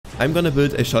I'm gonna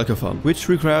build a Shulker farm, which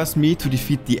requires me to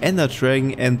defeat the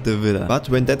enderdragon and the wither. But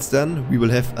when that's done, we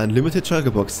will have unlimited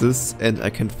Shulker boxes and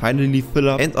I can finally fill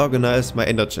up and organize my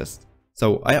ender chest.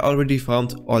 So I already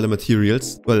found all the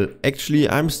materials. Well, actually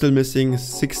I'm still missing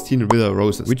 16 wither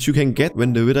roses, which you can get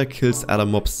when the wither kills other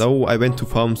mobs. So I went to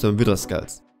farm some wither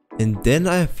skulls. And then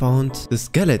I found the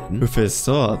skeleton with a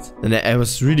sword. And I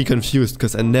was really confused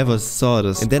because I never saw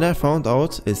this. And then I found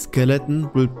out a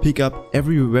skeleton will pick up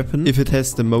every weapon if it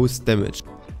has the most damage.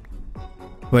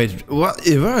 Wait, what?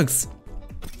 It works!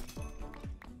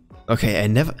 Okay,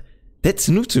 that's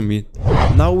new to me.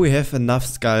 Now we have enough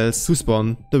skulls to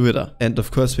spawn the wither. And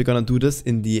of course we're gonna do this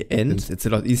in the end. It's a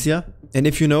lot easier. And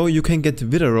if you know, you can get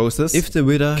wither roses if the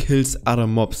wither kills other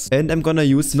mobs. And I'm gonna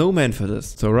use snowman for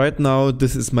this. So right now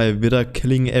this is my wither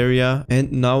killing area.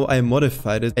 And now I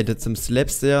modified it. Added some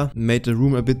slabs there. Made the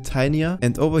room a bit tinier.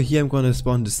 And over here I'm gonna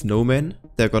spawn the snowman.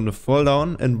 They're gonna fall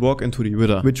down and walk into the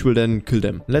wither, which will then kill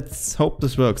them. Let's hope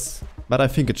this works. But I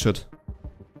think it should.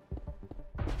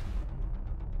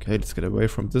 Okay, let's get away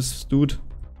from this dude.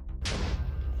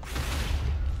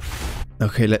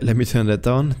 Okay, let me turn that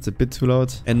down. It's a bit too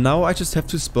loud. And now I just have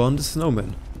to spawn the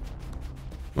snowman.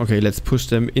 Okay, let's push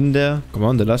them in there. Come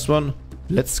on, the last one.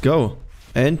 Let's go.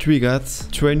 And we got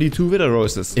 22 wither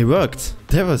roses. It worked.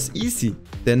 That was easy.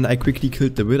 Then I quickly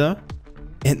killed the wither.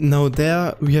 And now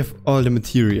there we have all the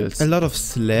materials. A lot of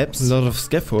slabs, a lot of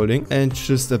scaffolding, and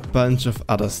just a bunch of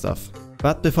other stuff.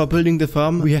 But before building the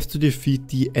farm, we have to defeat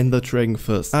the enderdragon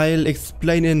first. I'll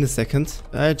explain in a second.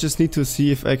 I just need to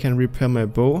see if I can repair my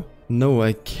bow. No,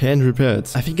 I can't repair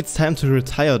it. I think it's time to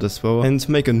retire this bow and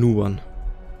make a new one.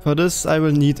 For this, I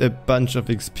will need a bunch of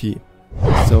XP.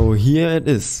 So here it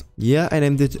is. Yeah, I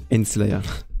named it Endslayer.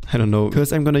 I don't know,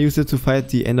 because I'm gonna use it to fight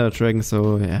the enderdragon,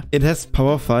 so yeah. It has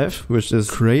power 5, which is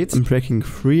great. Breaking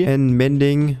 3 and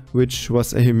mending, which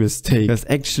was a mistake. Because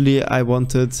actually I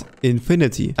wanted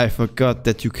infinity. I forgot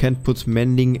that you can't put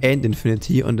mending and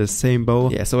infinity on the same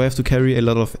bow. Yeah, so I have to carry a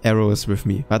lot of arrows with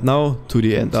me. But now to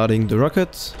the end. Starting the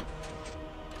rocket.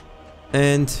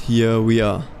 And here we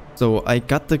are. So I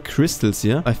got the crystals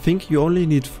here. I think you only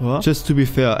need 4. Just to be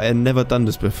fair, I never done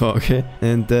this before, okay?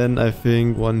 And then I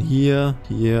think 1 here,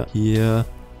 here,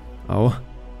 ow,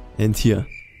 and here.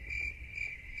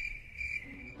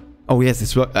 Oh yes,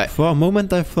 it's work. For a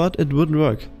moment I thought it wouldn't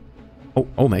work.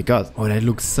 Oh my god. Oh, that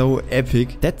looks so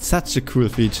epic. That's such a cool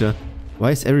feature.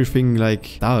 Why is everything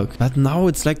like dark? But now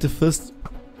it's like the first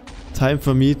time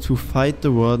for me to fight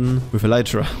the warden with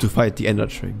elytra to fight the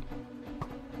enderdragon.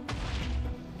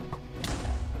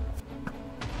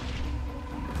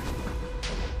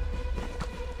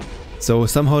 So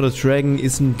somehow the dragon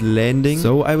isn't landing,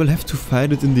 so I will have to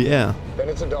fight it in the air. Then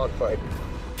it's a dogfight.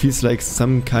 Feels like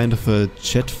some kind of a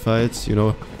jet fight, you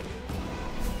know.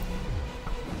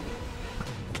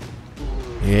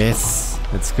 Yes,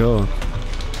 let's go.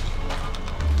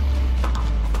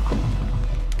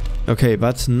 Okay,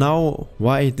 but now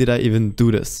why did I even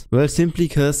do this? Well, simply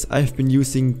because I've been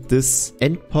using this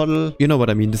end portal. You know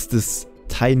what I mean, this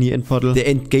tiny end portal. The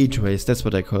end gateways, that's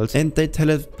what I call it. And they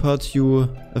teleport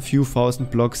you a few thousand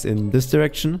blocks in this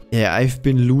direction. Yeah, I've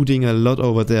been looting a lot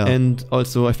over there. And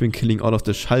also I've been killing all of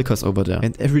the shulkers over there.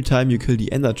 And every time you kill the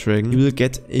enderdragon, you will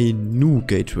get a new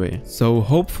gateway. So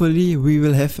hopefully we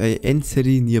will have a end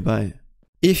city nearby.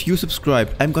 If you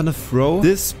subscribe, I'm gonna throw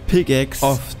this pickaxe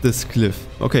off this cliff.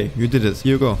 Okay, you did it.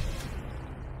 Here you go.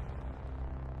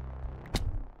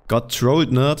 Got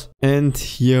trolled, nerd. And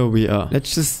here we are.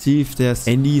 Let's just see if there's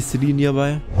any city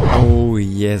nearby. Oh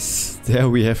yes, there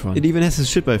we have one. It even has a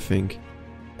ship, I think.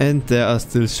 And there are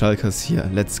still shulkers here.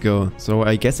 Let's go. So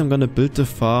I guess I'm gonna build the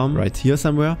farm right here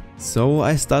somewhere. So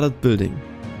I started building.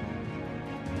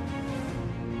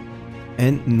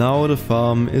 And now the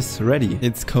farm is ready.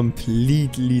 It's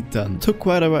completely done. Took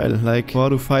quite a while, like 4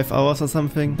 to 5 hours or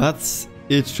something. But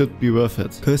it should be worth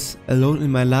it. Because alone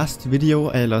in my last video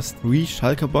I lost 3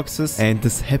 shulker boxes. And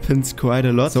this happens quite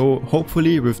a lot. So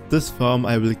hopefully with this farm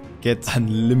I will get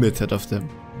unlimited of them.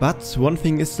 But one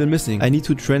thing is still missing. I need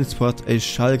to transport a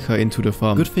shulker into the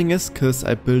farm. Good thing is, because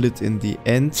I built it in the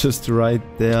end, just right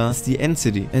there is the end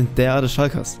city. And there are the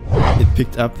shulkers. It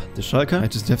picked up the shulker. I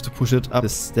just have to push it up the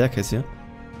staircase here.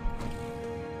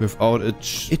 Without it,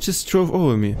 it just drove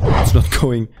over me. It's not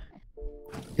going.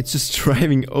 It's just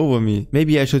driving over me.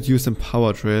 Maybe I should use some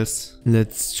power trails.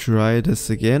 Let's try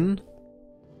this again.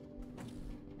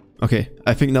 Okay,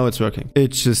 I think now it's working. It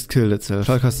just killed itself.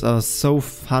 Shulkers are so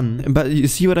fun. But you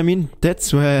see what I mean?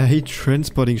 That's why I hate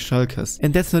transporting shulkers.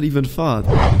 And that's not even far.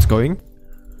 It's going.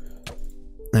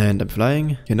 And I'm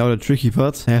flying. Okay, now the tricky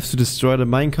part. I have to destroy the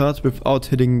minecart without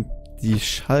hitting the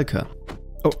shulker.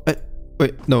 Oh,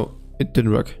 wait, no. It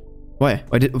didn't work.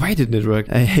 Why didn't it work?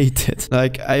 I hate it.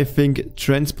 Like, I think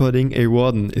transporting a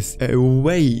warden is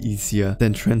way easier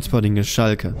than transporting a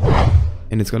shulker.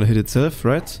 And it's gonna hit itself,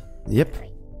 right? Yep.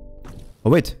 Oh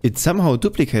wait, it somehow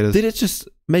duplicated. Did it just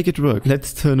make it work?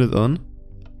 Let's turn it on.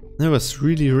 That was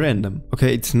really random.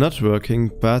 Okay, it's not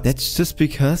working, but that's just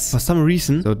because, for some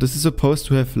reason, so this is supposed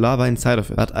to have lava inside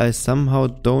of it, but I somehow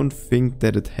don't think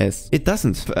that it has. It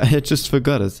doesn't. I just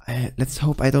forgot it. Let's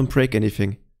hope I don't break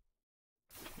anything.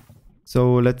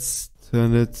 So let's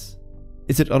turn it...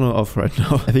 Is it on or off right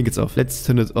now? I think it's off. Let's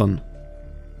turn it on.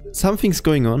 Something's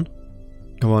going on.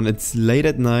 Come on, it's late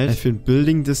at night. I've been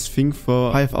building this thing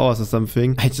for 5 hours or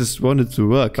something. I just want it to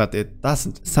work, but it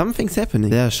doesn't. Something's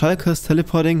happening. There are shulkers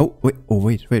teleporting. Oh,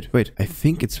 wait. I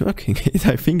think it's working.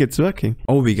 I think it's working.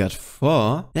 Oh, we got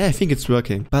 4. Yeah, I think it's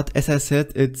working. But as I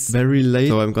said, it's very late,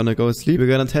 so I'm gonna go sleep. We're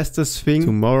gonna test this thing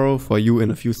tomorrow for you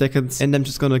in a few seconds. And I'm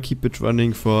just gonna keep it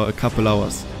running for a couple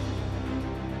hours.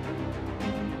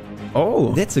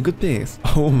 Oh, that's a good base.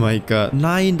 Oh my god.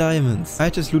 9 diamonds. I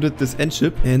just looted this end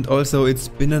ship. And also it's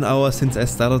been an hour since I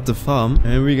started the farm.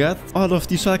 And we got all of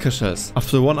the shulker shells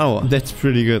after 1 hour. That's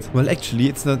pretty good. Well, actually,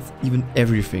 it's not even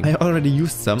everything. I already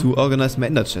used some to organize my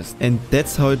ender chest. And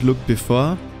that's how it looked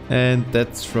before. And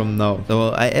that's from now. So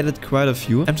I added quite a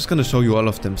few. I'm just gonna show you all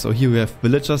of them. So here we have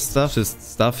villager stuff. Just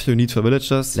stuff you need for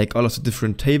villagers. Like all of the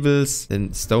different tables.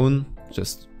 Then stone.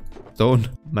 Just stone.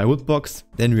 My wood box.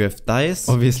 Then we have dice.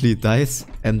 Obviously dice.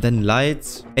 And then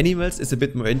lights. Animals is a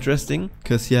bit more interesting.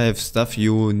 Because here I have stuff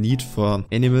you need for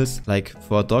animals. Like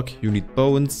for a dog you need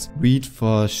bones. Wheat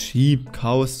for sheep,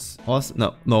 cows, horses.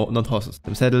 No, not horses.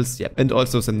 Some saddles. Yeah. And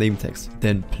also some name tags.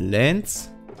 Then plants.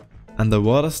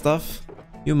 Underwater stuff.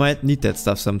 You might need that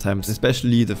stuff sometimes,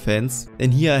 especially the fans.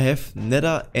 And here I have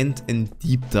nether, end and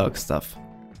deep dark stuff.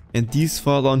 And these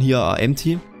 4 down here are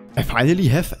empty. I finally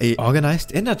have a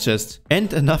organized ender chest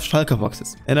and enough shulker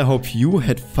boxes. And I hope you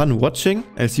had fun watching.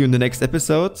 I'll see you in the next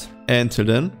episode. And till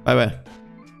then, bye bye.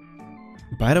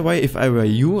 By the way, if I were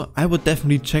you, I would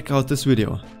definitely check out this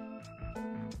video.